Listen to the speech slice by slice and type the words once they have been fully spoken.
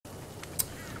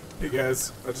Hey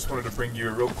guys, I just wanted to bring you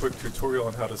a real quick tutorial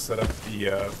on how to set up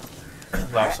the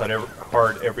Lopside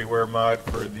Hard Everywhere mod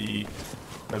for the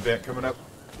event coming up.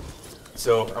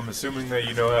 So I'm assuming that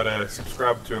you know how to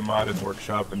subscribe to a mod in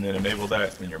Workshop and then enable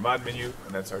that in your mod menu,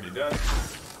 and that's already done.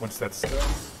 Once that's done,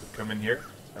 come in here,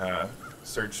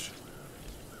 search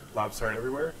Lopside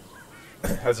Everywhere.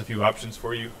 Has a few options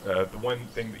for you. The one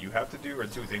thing that you have to do, or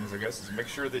two things I guess, is make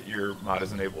sure that your mod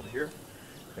is enabled here,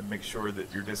 and make sure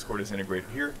that your Discord is integrated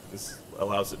here. This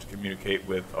allows it to communicate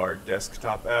with our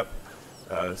desktop app,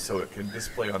 so it can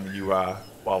display on the UI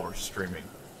while we're streaming.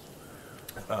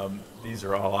 These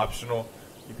are all optional.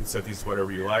 You can set these to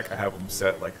whatever you like. I have them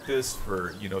set like this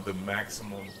for, you know, the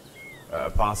maximum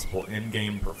possible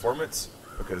in-game performance,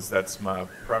 because that's my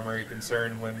primary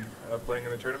concern when playing in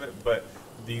the tournament. But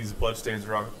these bloodstains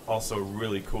are also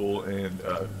really cool, and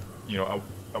you know,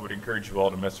 I would encourage you all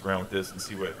to mess around with this and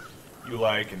see what you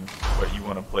like and what you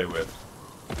want to play with.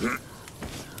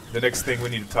 The next thing we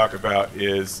need to talk about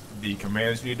is the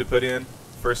commands you need to put in.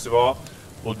 First of all,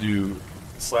 we'll do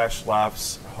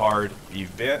 /lops_hard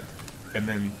event, and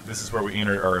then this is where we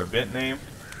enter our event name.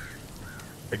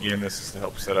 Again, this is to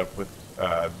help set up with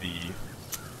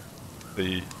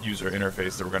the user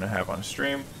interface that we're going to have on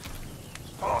stream.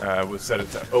 We'll set it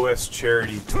to OS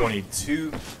Charity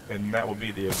 22, and that will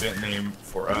be the event name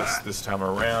for us this time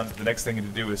around. The next thing to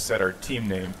do is set our team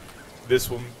name. This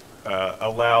will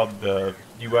allow the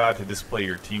UI to display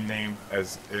your team name, and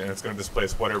it's going to display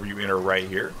as whatever you enter right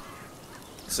here.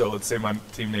 So let's say my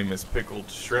team name is Pickled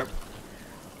Shrimp.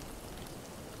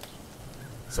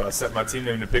 So I set my team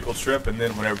name to Pickled Shrimp, and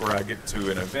then whenever I get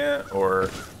to an event or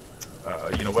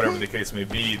you know, whatever the case may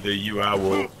be, the UI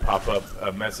will pop up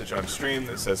a message on stream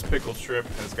that says Pickled Shrimp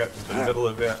has got to the middle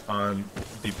event on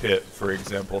the pit, for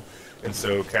example. And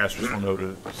so casters will know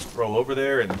to scroll over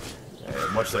there and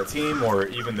watch that team, or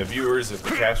even the viewers, if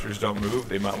the casters don't move,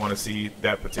 they might want to see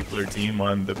that particular team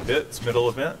on the pit's middle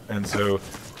event. And so,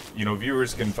 you know,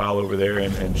 viewers can file over there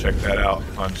and check that out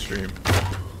on stream.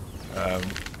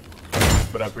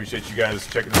 But I appreciate you guys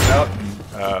checking this out,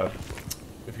 and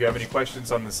if you have any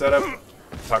questions on the setup,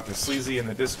 talk to Sleazy in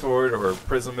the Discord or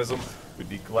Prismism. We'd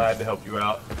be glad to help you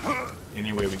out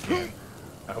any way we can.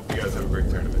 I hope you guys have a great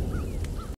tournament.